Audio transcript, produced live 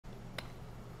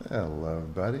Hello,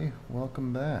 everybody.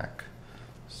 Welcome back.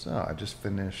 So, I just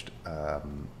finished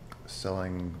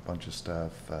selling a bunch of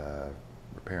stuff,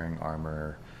 repairing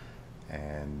armor,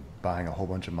 and buying a whole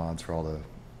bunch of mods for all the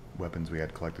weapons we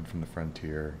had collected from the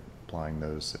frontier, applying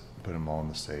those, putting them all in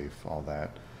the safe, all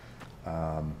that.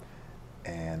 Um,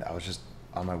 and I was just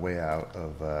on my way out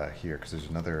of here because there's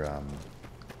another uh,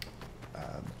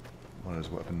 one of those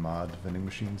weapon mod vending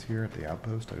machines here at the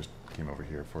outpost. I just came over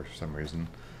here for some reason.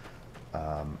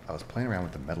 I was playing around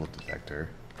with the metal detector,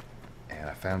 and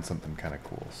I found something kind of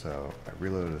cool. So I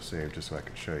reloaded a save just so I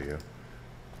could show you.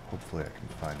 Hopefully I can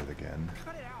find it again.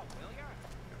 Cut it out, will ya?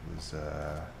 It was,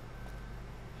 oh,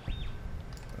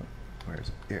 where is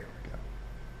it? Here we go.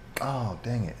 Oh,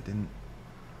 dang it. It didn't...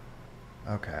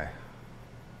 Okay.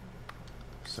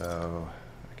 So,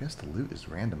 I guess the loot is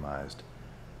randomized.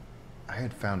 I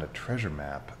had found a treasure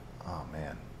map. Oh,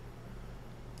 man.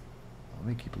 Let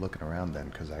me keep looking around then,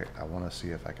 because I want to see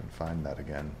if I can find that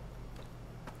again.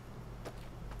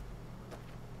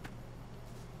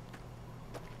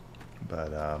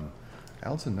 But I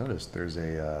also noticed there's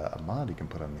a mod you can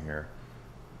put on here.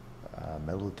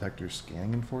 Metal detector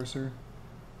scanning enforcer.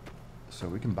 So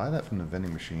we can buy that from the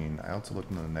vending machine. I also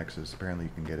looked into the Nexus. Apparently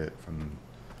you can get it from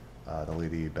the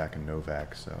lady back in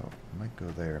Novak, so I might go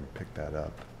there and pick that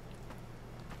up.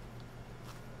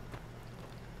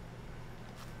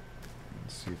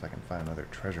 See if I can find another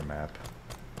treasure map.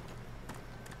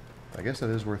 I guess that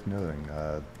is worth noting.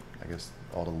 I guess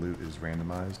all the loot is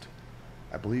randomized.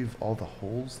 I believe all the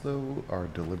holes, though, are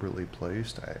deliberately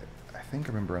placed. I think I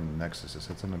remember on the Nexus it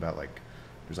said something about like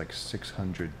there's like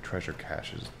 600 treasure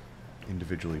caches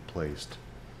individually placed.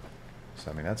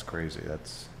 So I mean that's crazy.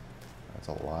 That's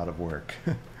a lot of work.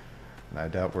 And I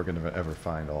doubt we're gonna ever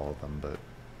find all of them, but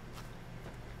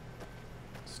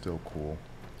still cool.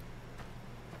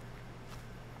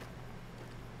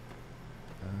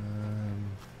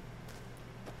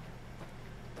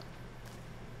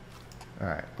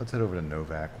 Alright, let's head over to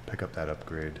Novak. We'll pick up that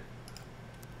upgrade.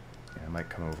 And I might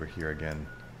come over here again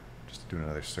just to do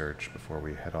another search before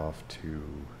we head off to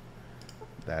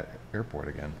that airport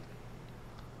again.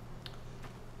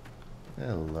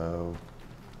 Hello.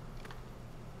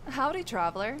 Howdy,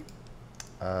 traveler.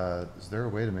 Is there a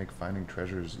way to make finding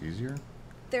treasures easier?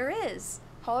 There is.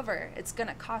 However, it's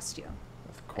gonna cost you.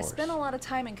 Of I course. spent a lot of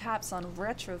time in CAPS on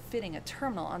retrofitting a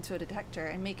terminal onto a detector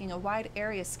and making a wide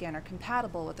area scanner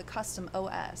compatible with a custom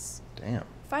OS. Damn.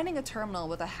 Finding a terminal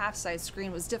with a half-size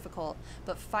screen was difficult,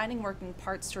 but finding working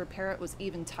parts to repair it was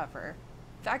even tougher.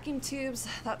 Vacuum tubes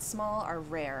that small are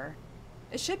rare.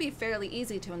 It should be fairly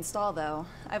easy to install, though.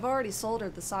 I've already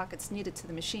soldered the sockets needed to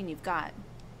the machine you've got.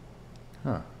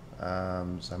 Huh.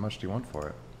 So how much do you want for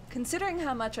it? Considering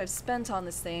how much I've spent on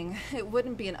this thing, it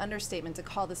wouldn't be an understatement to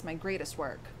call this my greatest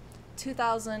work.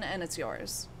 2,000 and it's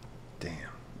yours.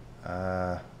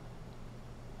 Damn.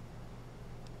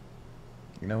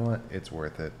 You know what? It's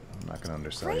worth it. I'm not gonna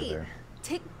undersell you Great! there.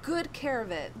 Take good care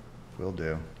of it. Will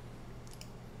do.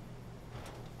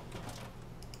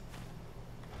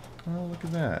 Oh, look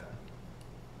at that.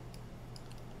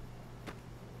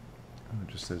 Oh, it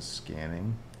just says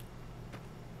scanning.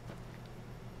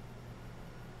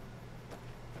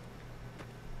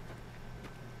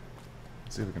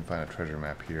 Let's see if we can find a treasure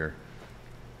map here.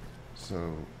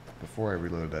 So, before I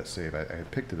reloaded that save, I had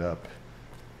picked it up,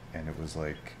 and it was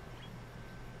like,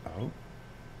 oh,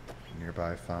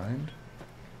 nearby find.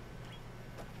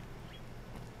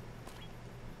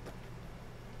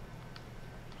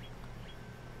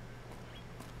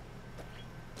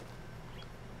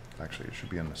 Actually, it should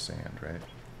be on the sand, right?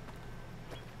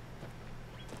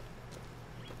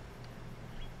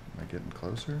 Am I getting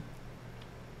closer?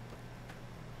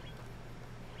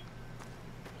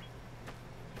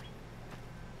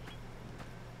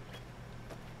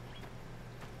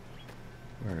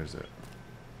 Where is it?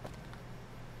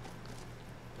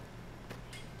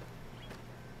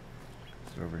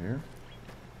 Is it over here?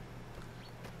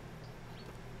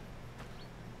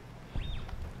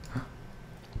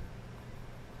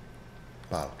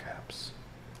 Bottle caps.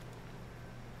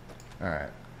 Alright.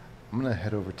 I'm going to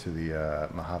head over to the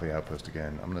Mojave Outpost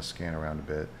again. I'm going to scan around a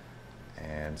bit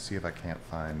and see if I can't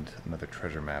find another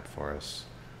treasure map for us,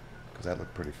 because that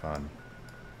looked pretty fun.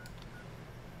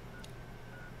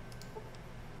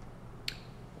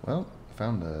 Well, I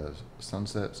found a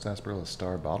Sunset Sarsaparilla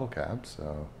Star bottle cap,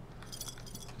 so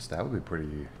I guess that would be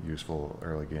pretty useful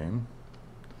early game.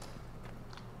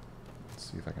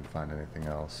 Let's see if I can find anything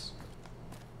else.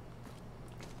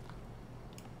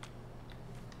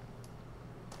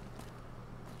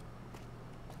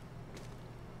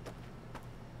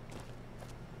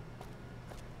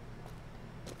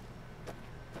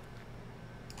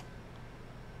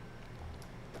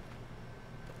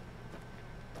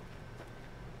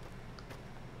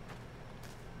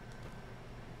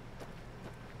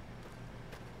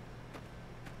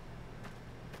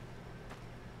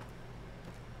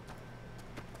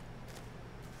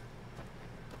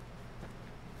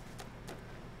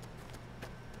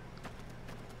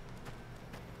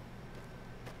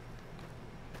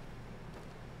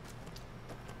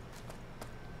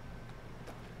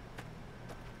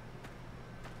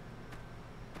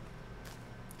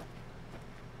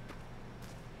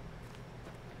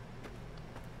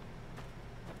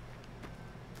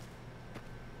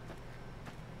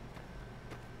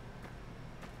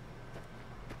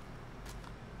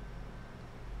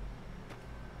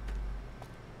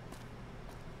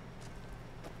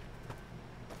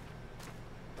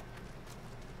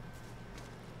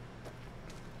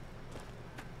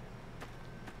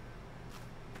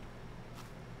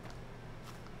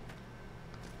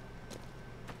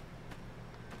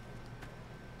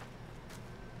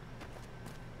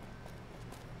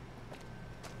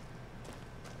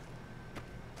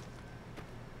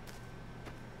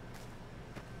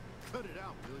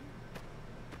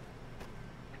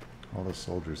 All the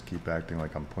soldiers keep acting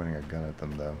like I'm pointing a gun at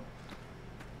them, though.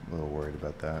 I'm a little worried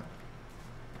about that.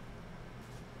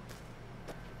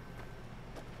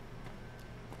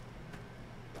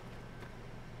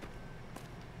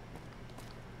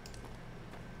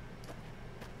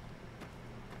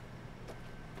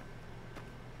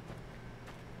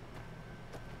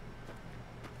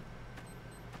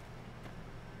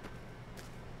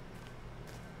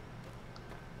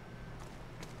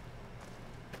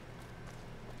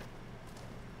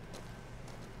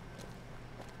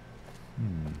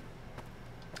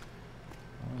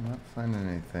 I'm not finding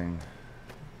anything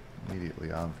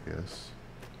immediately obvious.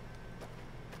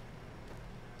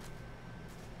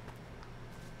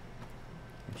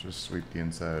 Let's just sweep the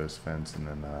inside of this fence and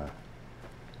then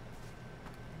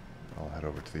I'll head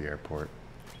over to the airport.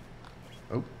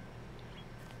 Oh.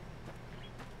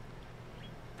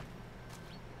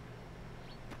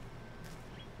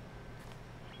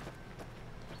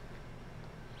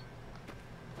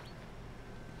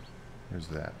 Where's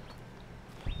that?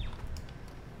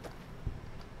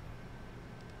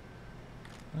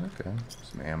 Okay,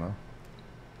 some ammo.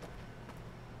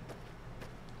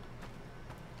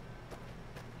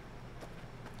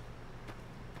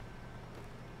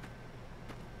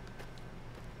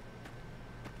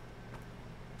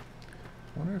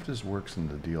 I wonder if this works in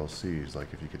the DLCs,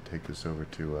 like if you could take this over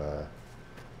to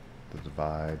the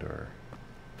Divide or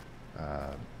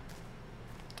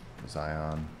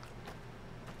Zion.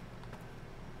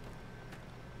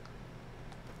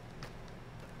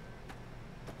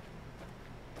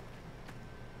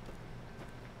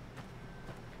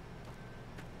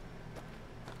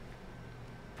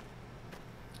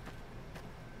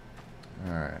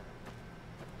 Alright.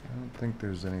 I don't think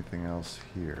there's anything else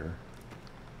here.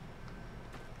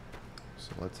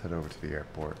 So let's head over to the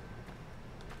airport.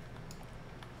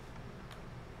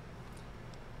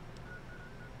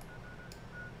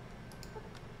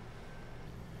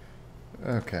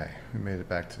 Okay, we made it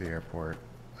back to the airport.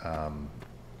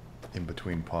 In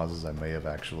between pauses, I may have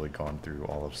actually gone through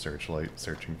all of Searchlight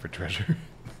searching for treasure.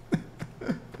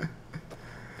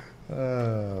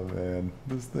 Oh man,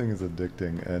 this thing is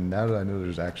addicting, and now that I know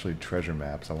there's actually treasure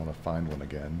maps, I want to find one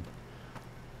again.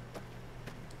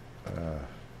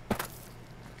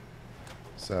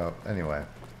 So anyway,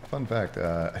 fun fact,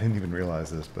 I didn't even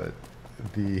realize this, but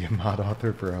the mod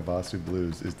author for Havasu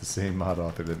Blues is the same mod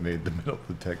author that made the metal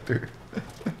detector.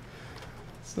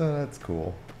 So that's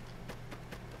cool.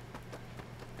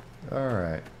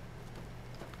 Alright.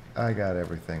 I got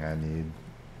everything I need.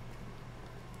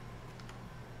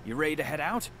 You ready to head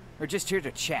out? Or just here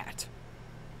to chat?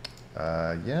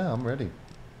 Yeah, I'm ready.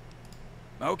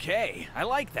 Okay, I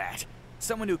like that.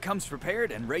 Someone who comes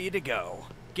prepared and ready to go.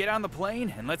 Get on the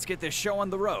plane and let's get this show on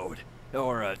the road.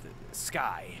 Or,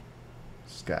 sky.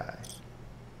 Sky.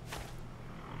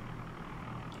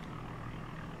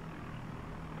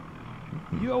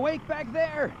 You awake back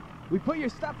there? We put your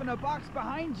stuff in a box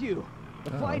behind you.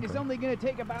 The flight is only going to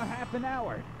take about half an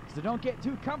hour, so don't get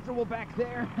too comfortable back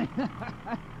there.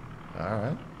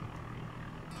 Alright.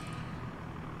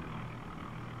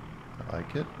 I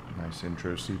like it. Nice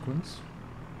intro sequence.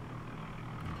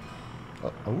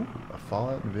 Oh, a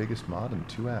Fallout New Vegas mod in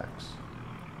 2 acts.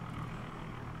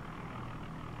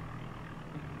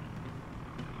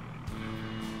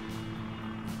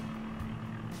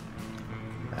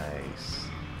 Nice.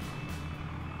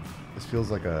 This feels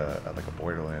like a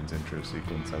Borderlands intro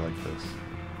sequence. I like this.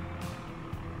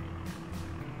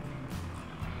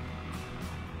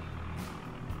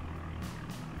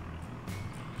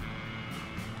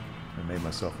 I made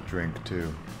myself a drink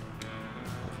too.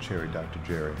 Cherry Dr.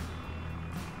 Jerry.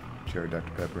 Cherry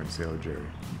Dr. Pepper and Sailor Jerry.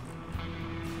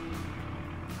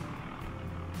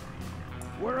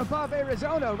 We're above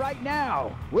Arizona right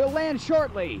now. We'll land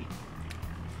shortly.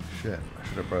 Shit, I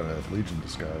should have brought a Legion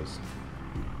disguise.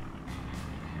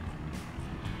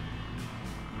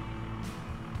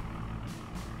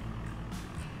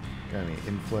 Got any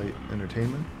in-flight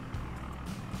entertainment?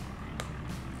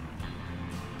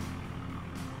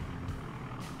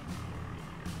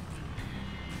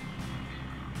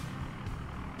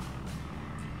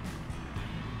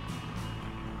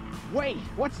 Wait,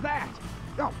 what's that?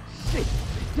 Oh, shit.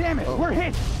 Damn it, Oh. we're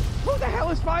hit. Who the hell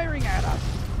is firing at us?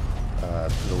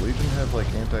 Do the Legion have like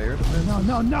anti-air defense?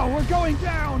 No, we're going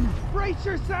down. Brace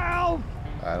yourself.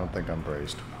 I don't think I'm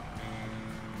braced.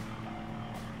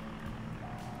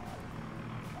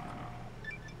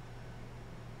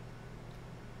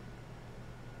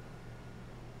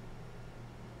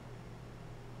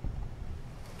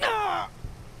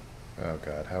 Oh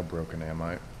god, how broken am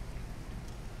I?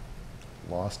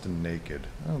 Lost and naked.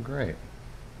 Oh great.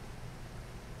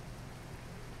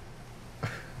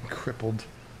 crippled.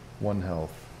 1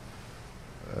 health.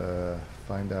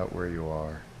 Find out where you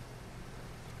are.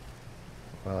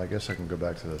 Well, I guess I can go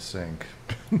back to the sink.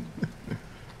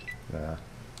 Nah.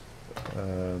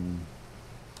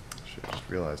 Shit, just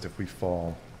realized if we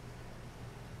fall,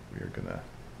 we are gonna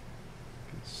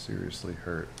get seriously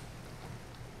hurt.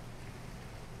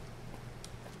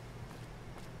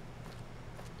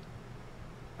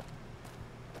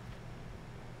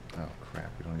 Oh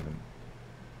crap, we don't even...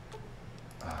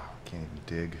 Oh, can't even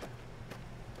dig.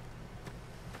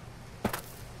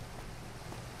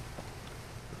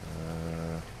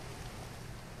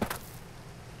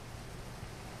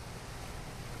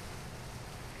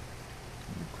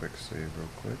 Quick save real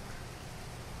quick.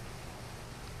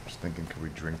 Just thinking, could we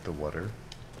drink the water?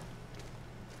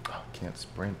 Oh, can't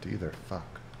sprint either.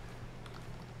 Fuck.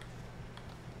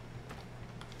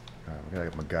 Alright, we gotta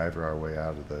MacGyver our way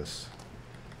out of this.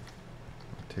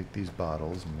 Take these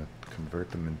bottles, I'm gonna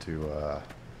convert them into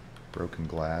broken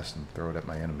glass and throw it at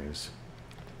my enemies.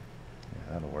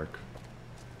 Yeah, that'll work.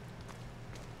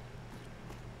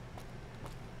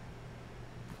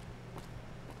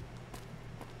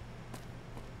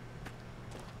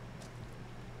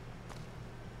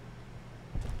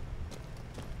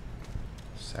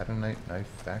 Saturnite Knife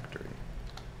Factory.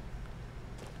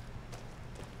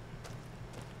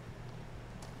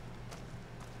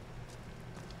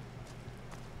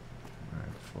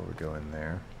 Alright, before we go in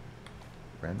there,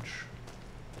 wrench.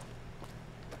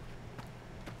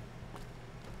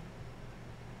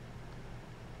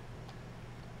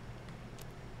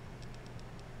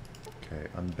 Okay,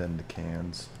 unbend the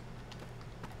cans.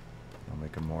 I'll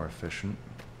make them more efficient.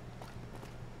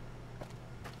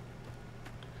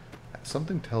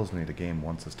 Something tells me the game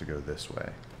wants us to go this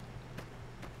way.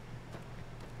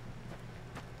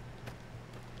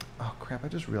 Oh crap, I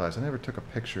just realized I never took a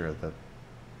picture of the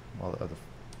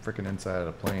frickin' inside of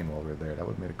the plane while we were there. That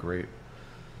would have made a great...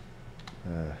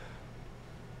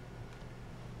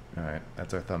 Alright,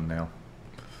 that's our thumbnail.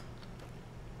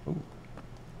 Ooh.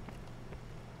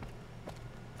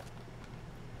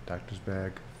 Doctor's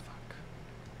bag. Fuck.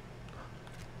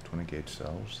 20 gauge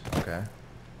cells. Okay.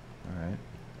 Alright.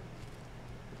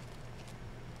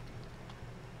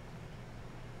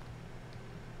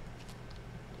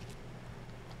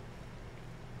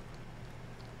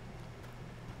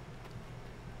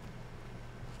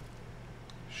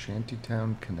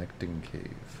 Shantytown Connecting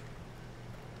Cave.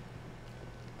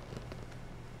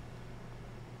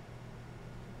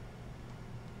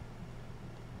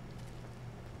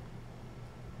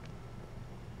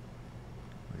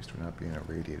 At least we're not being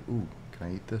irradiated. Ooh, can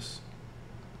I eat this?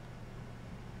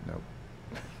 Nope.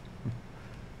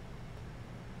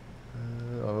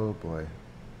 Oh boy.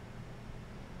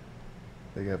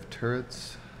 They have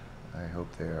turrets. I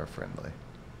hope they are friendly.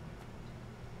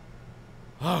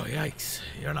 Oh, yikes.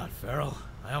 You're not feral.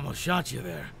 I almost shot you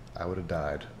there. I would have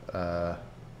died.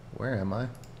 Where am I?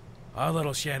 Our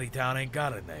little shantytown ain't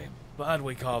got a name, but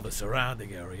we call the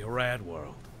surrounding area Rad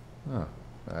World. Oh,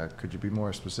 could you be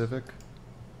more specific?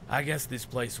 I guess this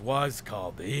place was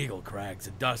called the Eagle Crags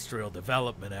Industrial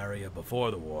Development Area before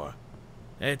the war.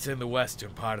 It's in the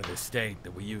western part of the state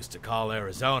that we used to call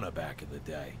Arizona back in the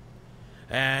day.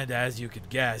 And as you could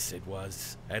guess, it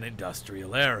was an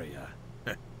industrial area.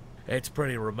 It's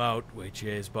pretty remote, which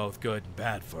is both good and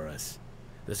bad for us.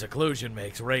 The seclusion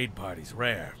makes raid parties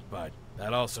rare, but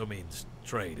that also means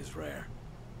trade is rare.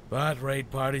 But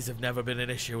raid parties have never been an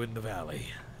issue in the valley.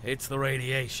 It's the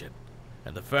radiation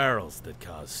and the ferals that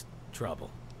cause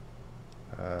trouble.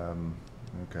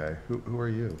 Okay. Who are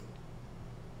you?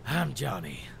 I'm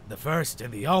Johnny, the first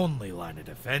and the only line of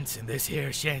defense in this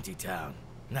here shantytown.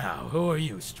 Now, who are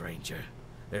you, stranger?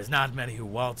 There's not many who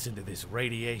waltz into this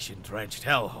radiation-drenched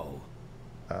hellhole.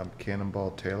 I'm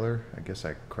Cannonball Taylor. I guess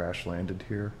I crash-landed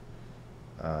here.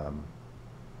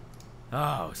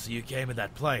 Oh, so you came in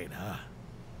that plane, huh?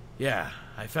 Yeah,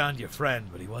 I found your friend,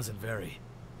 but he wasn't very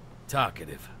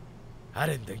talkative. I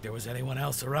didn't think there was anyone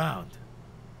else around.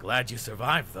 Glad you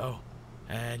survived, though.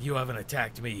 And you haven't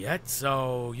attacked me yet,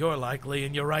 so you're likely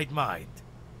in your right mind.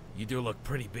 You do look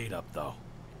pretty beat up, though.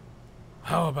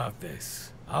 How about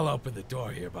this? I'll open the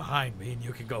door here behind me and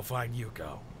you can go find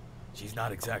Yuko. She's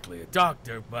not exactly a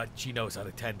doctor, but she knows how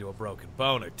to tend to a broken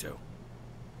bone or two.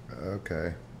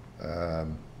 Okay.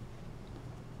 Do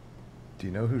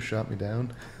you know who shot me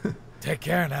down? Take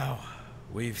care now.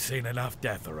 We've seen enough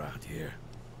death around here.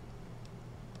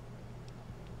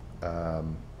 How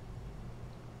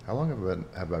long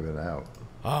have I been out?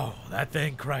 Oh, that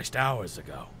thing crashed hours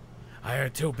ago. I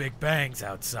heard 2 big bangs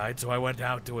outside, so I went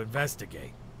out to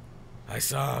investigate. I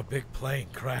saw a big plane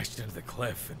crashed into the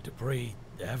cliff and debris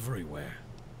everywhere.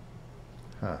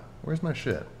 Huh. Where's my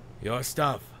shit? Your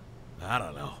stuff? I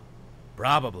don't know.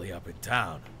 Probably up in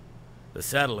town. The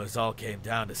settlers all came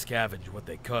down to scavenge what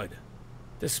they could.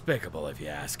 Despicable if you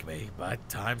ask me, but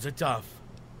times are tough.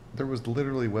 There was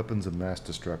literally weapons of mass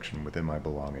destruction within my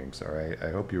belongings, alright?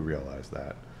 I hope you realize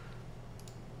that.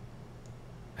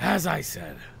 As I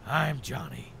said, I'm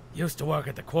Johnny. Used to work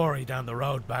at the quarry down the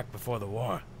road back before the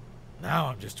war. Now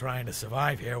I'm just trying to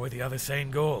survive here with the other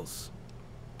sane ghouls.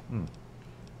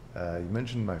 You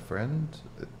mentioned my friend?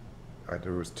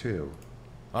 There was two.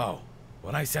 Oh,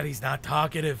 when I said he's not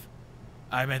talkative,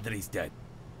 I meant that he's dead.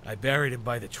 I buried him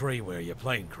by the tree where your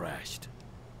plane crashed.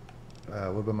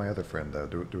 What about my other friend, though?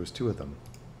 There was two of them.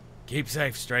 Keep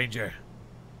safe, stranger.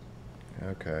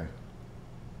 Okay.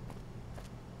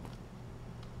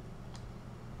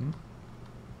 What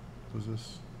was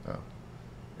this? Oh.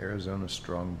 Arizona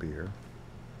Strong Beer.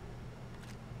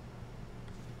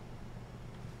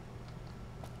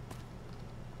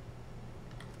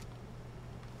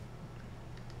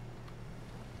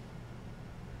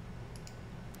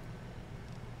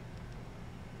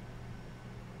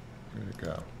 Where'd it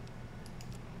go?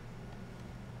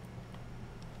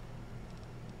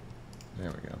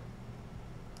 There we go.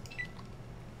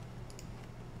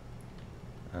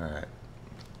 Alright.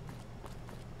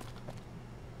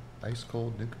 Ice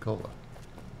cold Nuka Cola.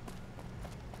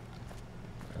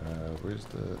 Where's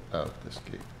the... Oh, this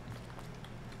gate.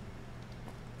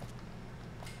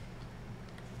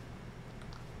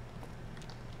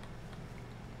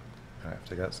 Alright, if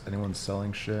they got anyone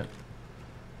selling shit,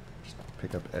 just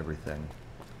pick up everything.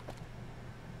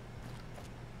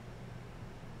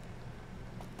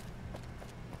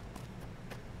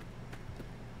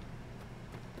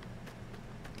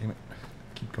 Damn it.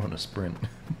 Keep going to sprint.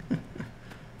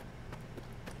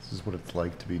 This is what it's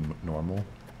like to be normal.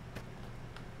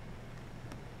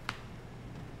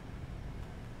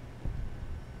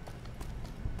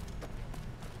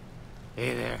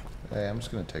 Hey there. Hey, I'm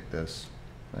just gonna take this.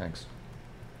 Thanks.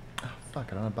 Oh,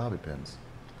 fuck, I don't have bobby pins.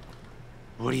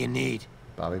 What do you need?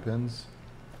 Bobby pins?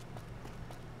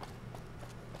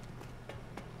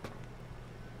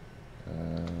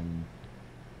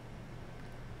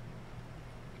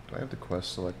 Do I have the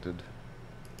quest selected?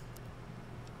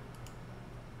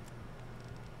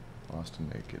 Lost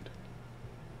and Naked.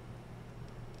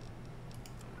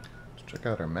 Let's check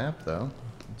out our map, though.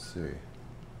 Let's see.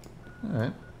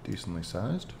 Alright, decently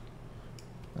sized.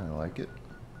 I like it.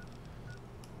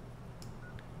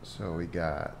 So we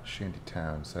got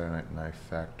Shantytown, Saturday Night Knife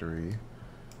Factory,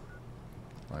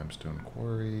 Limestone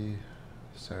Quarry,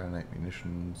 Saturday Night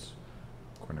Munitions,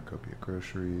 Cornucopia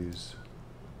Groceries,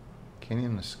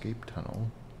 Canyon Escape Tunnel,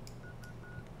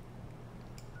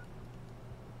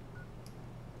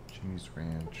 Jimmy's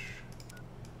Ranch,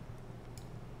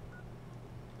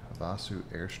 Havasu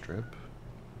Airstrip,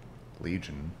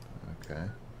 Legion, okay,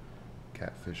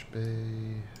 Catfish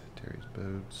Bay, Terry's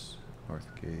Boats,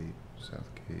 Northgate,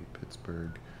 Southgate,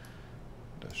 Pittsburgh,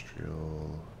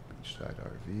 Industrial, Beachside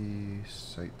RV,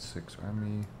 Site 6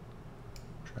 Army,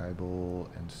 Tribal,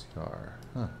 NCR.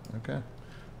 Huh, okay.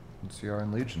 NCR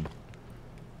and Legion.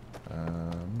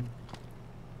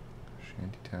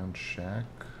 Shantytown Shack.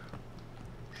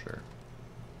 Sure.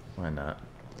 Why not?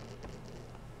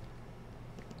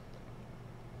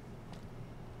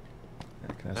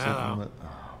 Yeah, can I see Hello. that?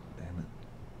 Oh, damn it.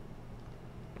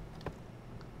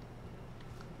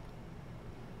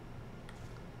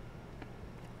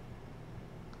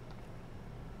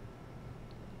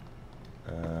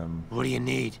 What do you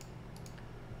need?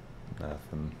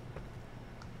 Nothing.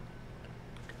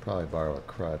 Could probably borrow a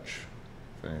crutch,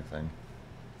 if anything.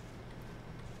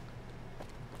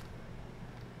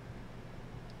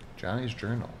 Johnny's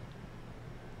journal.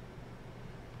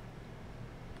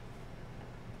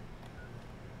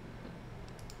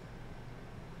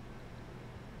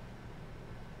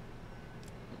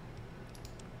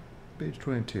 Page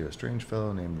 22. A strange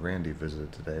fellow named Randy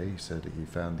visited today. He said he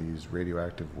found these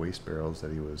radioactive waste barrels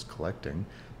that he was collecting.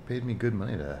 Paid me good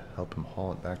money to help him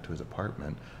haul it back to his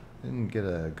apartment. I didn't get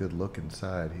a good look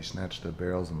inside. He snatched the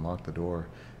barrels and locked the door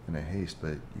in a haste,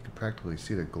 but you could practically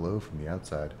see the glow from the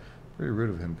outside. Very rude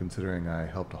of him, considering I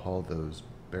helped haul those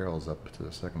barrels up to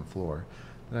the second floor.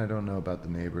 Then I don't know about the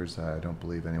neighbors. I don't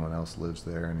believe anyone else lives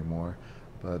there anymore.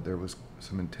 But there was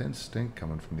some intense stink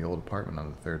coming from the old apartment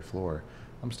on the third floor.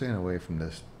 I'm staying away from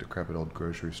this decrepit old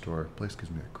grocery store. Place gives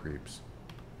me the creeps.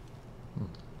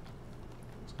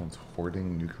 Someone's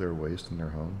hoarding nuclear waste in their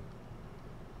home.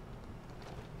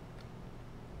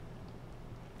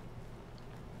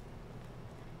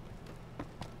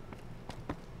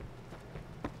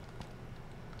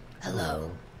 Hello.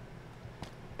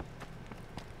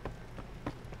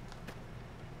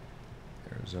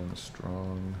 Arizona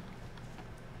strong.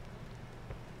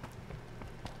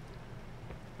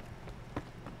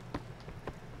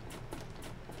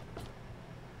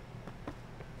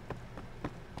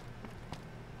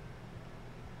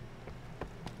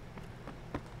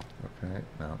 Okay,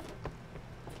 no.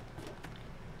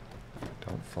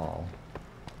 Don't fall.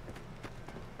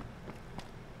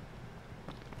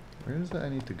 Where does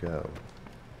that need to go?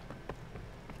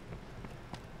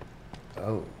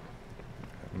 Oh,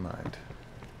 never mind.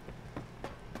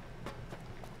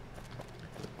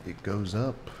 It goes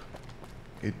up.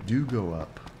 It do go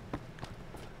up.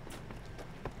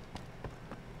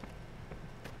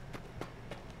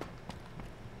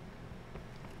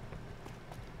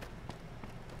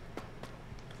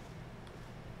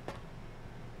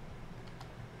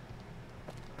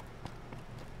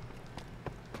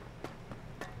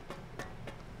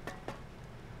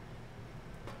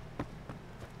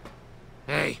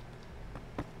 Hey,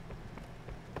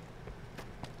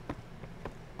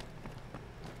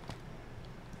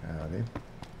 Howdy. Damn it.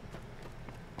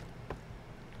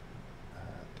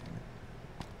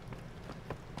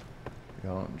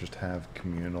 Y'all don't just have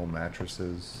communal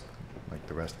mattresses like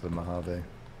the rest of the Mojave?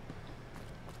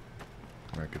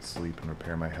 Where I could sleep and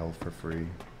repair my health for free?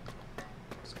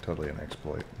 It's totally an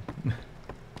exploit.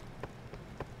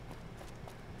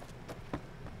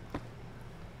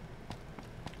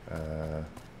 uh,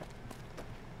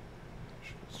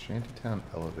 Shantytown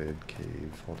Elevated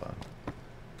Cave. Hold on.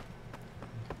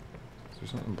 Is there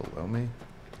something below me?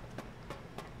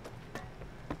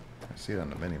 I see it on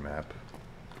the mini-map.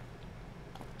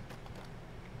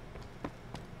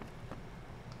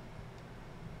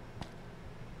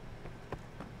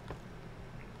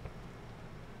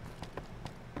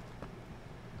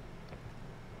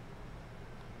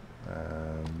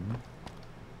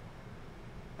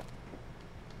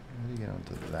 How do you get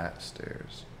onto that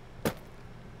stairs?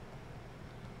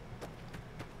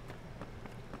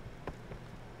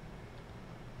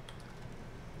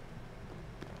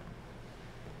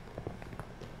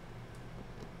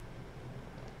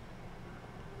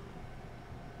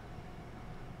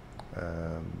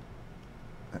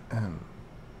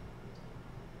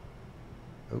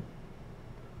 Oh.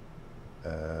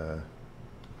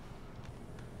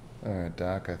 Alright,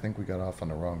 Doc, I think we got off on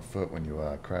the wrong foot when you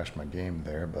crashed my game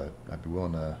there, but I'd be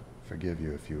willing to forgive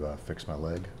you if you fix my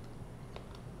leg.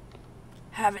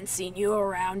 Haven't seen you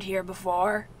around here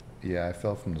before. Yeah, I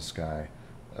fell from the sky.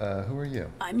 Who are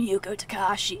you? I'm Yuko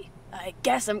Takashi. I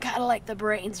guess I'm kinda like the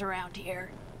brains around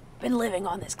here. Been living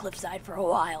on this cliffside for a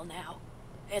while now.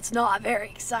 It's not very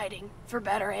exciting, for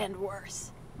better and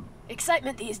worse.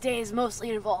 Excitement these days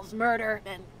mostly involves murder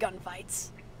and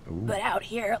gunfights. Ooh. But out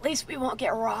here, at least we won't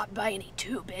get robbed by any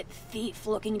two-bit thief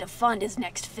looking to fund his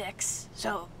next fix.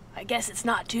 So, I guess it's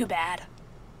not too bad.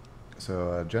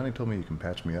 So, Johnny told me you can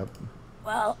patch me up.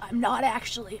 Well, I'm not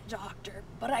actually a doctor,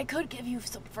 but I could give you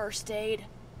some first aid.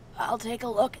 I'll take a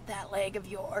look at that leg of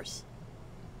yours.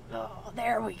 Oh,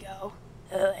 there we go.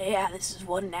 Yeah, this is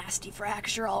one nasty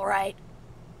fracture, all right.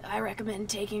 I recommend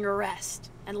taking a rest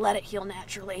and let it heal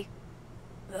naturally.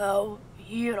 Though,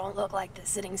 you don't look like the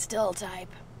sitting still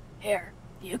type. Here,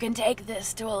 you can take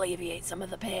this to alleviate some of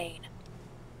the pain.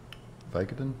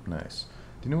 Vicodin? Nice.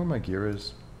 Do you know where my gear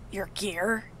is? Your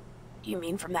gear? You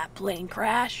mean from that plane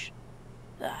crash?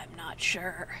 I'm not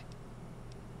sure.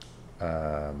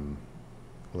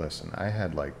 Listen, I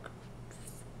had like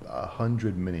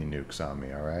 100 mini nukes on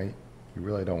me, alright? You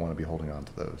really don't want to be holding on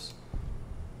to those.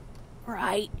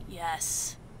 Right,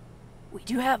 yes. We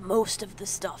do have most of the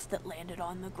stuff that landed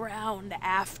on the ground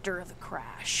after the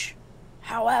crash.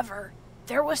 However,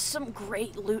 there was some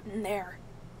great loot in there.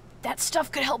 That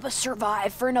stuff could help us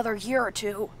survive for another year or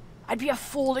two. I'd be a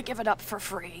fool to give it up for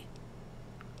free.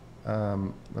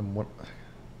 And what?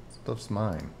 Stuff's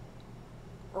mine.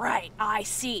 Right, I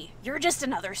see. You're just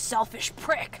another selfish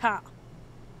prick, huh?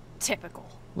 Typical.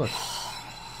 Look,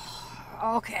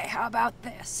 Okay, how about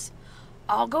this?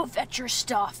 I'll go fetch your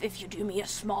stuff if you do me a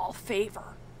small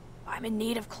favor. I'm in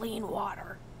need of clean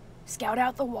water. Scout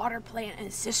out the water plant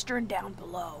and cistern down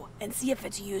below, and see if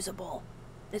it's usable.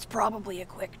 It's probably a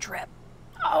quick trip.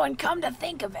 Oh, and come to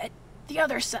think of it, the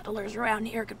other settlers around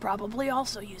here could probably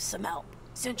also use some help.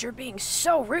 Since you're being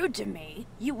so rude to me,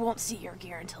 you won't see your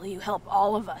gear until you help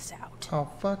all of us out. oh,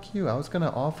 fuck you. I was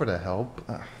gonna offer to help.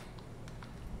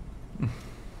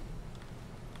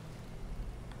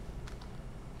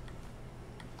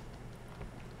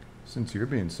 Since you're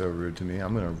being so rude to me,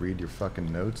 I'm gonna read your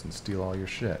fucking notes and steal all your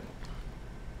shit.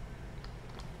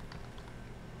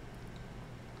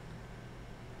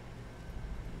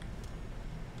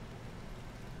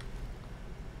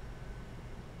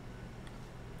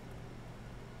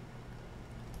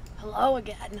 Hello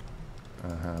again.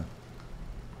 Uh-huh.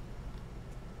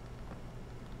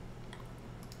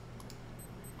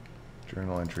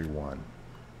 Journal entry 1.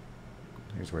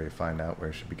 Here's where you find out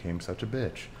where she became such a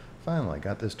bitch. Finally,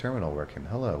 got this terminal working.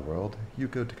 Hello, world.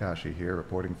 Yuko Takashi here,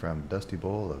 reporting from Dusty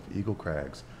Bowl of Eagle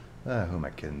Crags. Who am I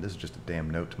kidding? This is just a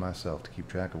damn note to myself to keep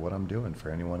track of what I'm doing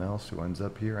for anyone else who ends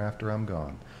up here after I'm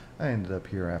gone. I ended up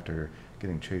here after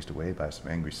getting chased away by some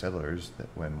angry settlers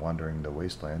when wandering the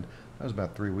wasteland. That was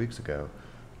about 3 weeks ago.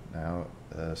 Now,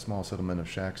 a small settlement of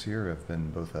shacks here have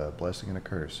been both a blessing and a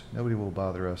curse. Nobody will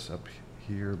bother us up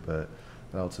here, but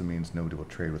that also means nobody will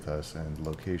trade with us, and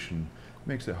location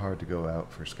makes it hard to go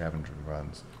out for scavenger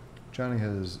runs. Johnny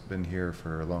has been here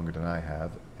for longer than I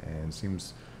have, and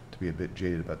seems to be a bit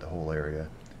jaded about the whole area.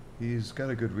 He's got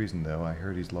a good reason, though. I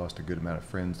heard he's lost a good amount of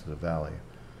friends to the valley.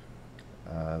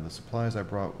 The supplies I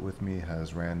brought with me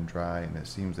has ran dry, and it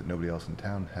seems that nobody else in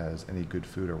town has any good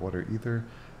food or water either.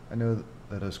 I know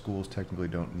that us ghouls technically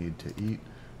don't need to eat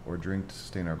or drink to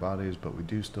sustain our bodies, but we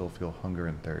do still feel hunger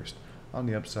and thirst. On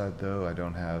the upside, though, I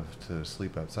don't have to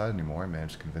sleep outside anymore. I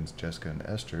managed to convince Jessica and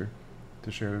Esther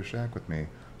to share a shack with me,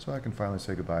 so I can finally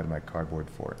say goodbye to my cardboard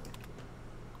fort.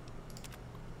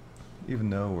 Even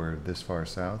though we're this far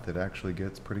south, it actually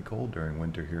gets pretty cold during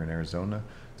winter here in Arizona.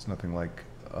 It's nothing like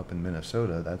up in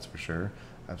Minnesota, that's for sure.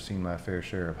 I've seen my fair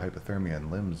share of hypothermia and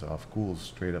limbs off ghouls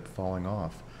straight up falling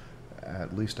off.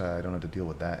 At least I don't have to deal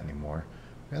with that anymore.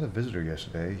 We had a visitor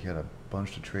yesterday. He had a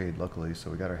bunch to trade, luckily, so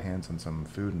we got our hands on some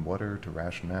food and water to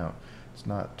ration out. It's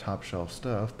not top-shelf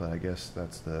stuff, but I guess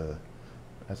that's a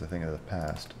thing of the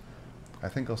past. I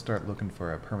think I'll start looking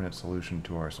for a permanent solution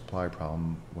to our supply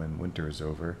problem when winter is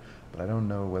over, but I don't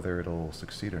know whether it'll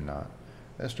succeed or not.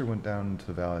 Esther went down to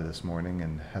the valley this morning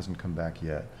and hasn't come back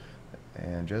yet,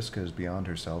 and Jessica is beyond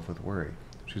herself with worry.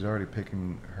 She's already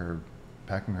packing her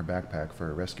backpack for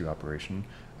a rescue operation.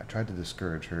 I tried to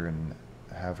discourage her and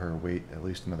have her wait at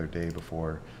least another day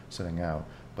before setting out,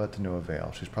 but to no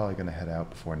avail. She's probably going to head out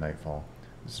before nightfall.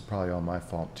 This is probably all my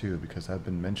fault too, because I've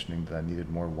been mentioning that I needed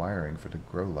more wiring for the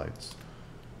grow lights.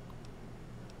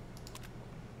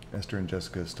 Esther and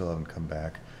Jessica still haven't come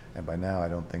back, and by now I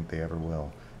don't think they ever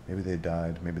will. Maybe they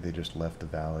died, maybe they just left the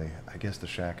valley. I guess the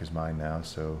shack is mine now,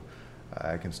 so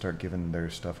I can start giving their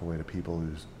stuff away to people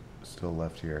who's still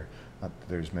left here. Not that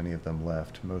there's many of them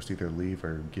left. Most either leave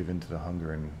or give in to the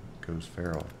hunger and goes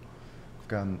feral. I've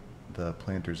gotten the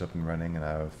planters up and running, and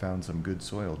I've found some good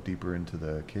soil deeper into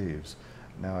the caves.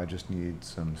 Now I just need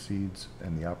some seeds,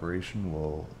 and the operation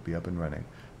will be up and running.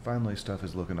 Finally, stuff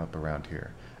is looking up around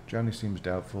here. Johnny seems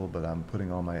doubtful, but I'm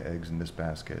putting all my eggs in this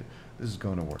basket. This is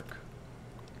going to work.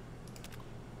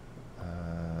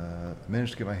 I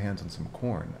managed to get my hands on some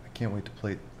corn. I can't wait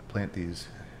to plant these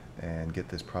and get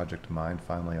this project of mine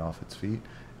finally off its feet.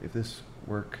 If this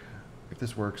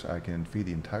works, I can feed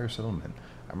the entire settlement.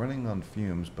 I'm running on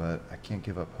fumes, but I can't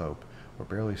give up hope. We're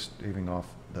barely staving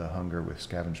off the hunger with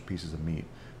scavenged pieces of meat.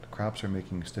 The crops are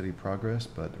making steady progress,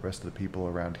 but the rest of the people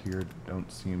around here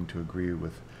don't seem to agree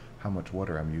with how much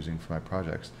water I'm using for my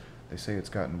projects. They say it's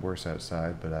gotten worse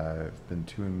outside, but I've been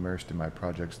too immersed in my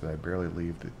projects that I barely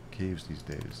leave the caves these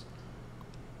days.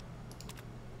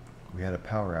 We had a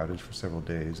power outage for several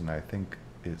days, and I think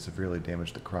it severely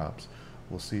damaged the crops.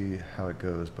 We'll see how it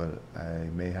goes, but I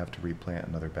may have to replant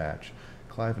another batch.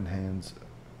 Clive and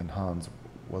Hans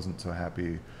wasn't so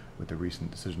happy with the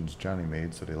recent decisions Johnny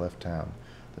made, so they left town.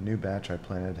 The new batch I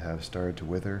planted have started to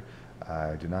wither.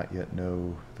 I do not yet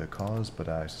know the cause, but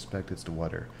I suspect it's the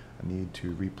water. I need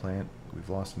to replant. We've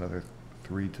lost another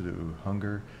 3 to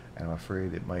hunger, and I'm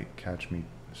afraid it might catch me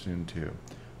soon too.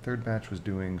 Third batch was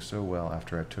doing so well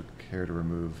after I took care to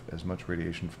remove as much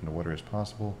radiation from the water as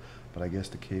possible, but I guess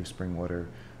the cave spring water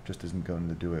just isn't going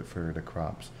to do it for the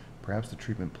crops. Perhaps the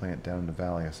treatment plant down in the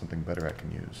valley has something better I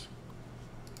can use.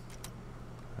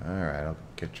 Alright, I'll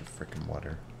get your frickin'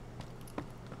 water.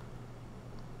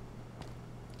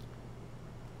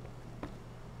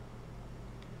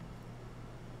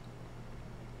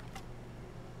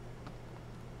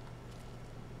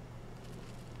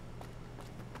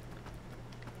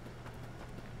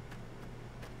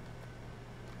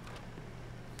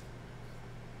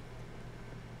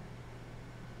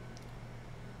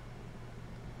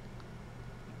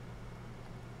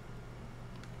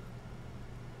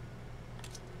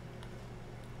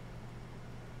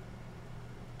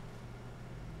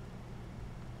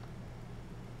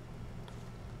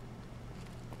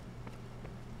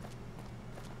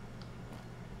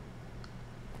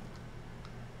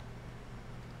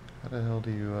 How the hell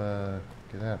do you,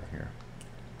 get out of here?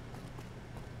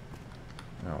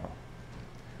 Oh.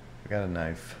 I got a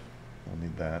knife. I'll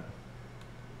need that.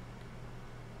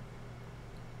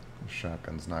 The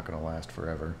shotgun's not going to last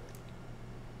forever.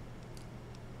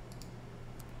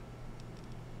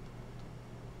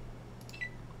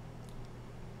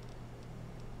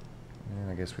 And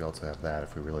I guess we also have that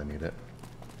if we really need it.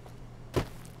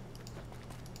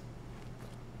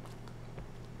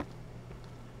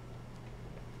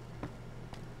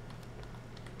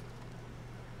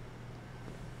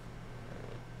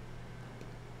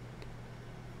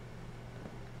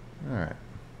 Alright.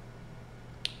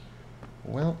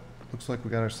 Well, looks like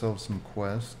we got ourselves some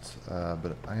quests,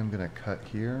 but I am going to cut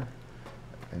here.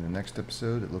 In the next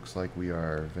episode, it looks like we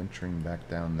are venturing back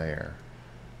down there.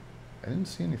 I didn't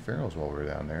see any ferals while we were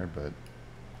down there, but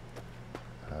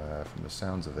from the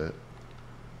sounds of it,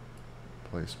 the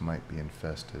place might be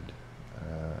infested.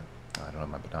 I don't have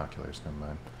my binoculars, never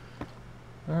mind.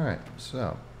 Alright,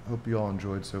 so, hope you all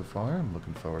enjoyed so far. I'm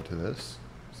looking forward to this.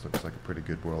 This looks like a pretty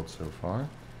good world so far.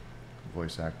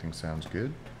 Voice acting sounds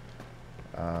good.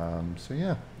 So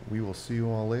yeah, we will see you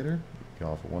all later. You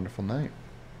all have a wonderful night.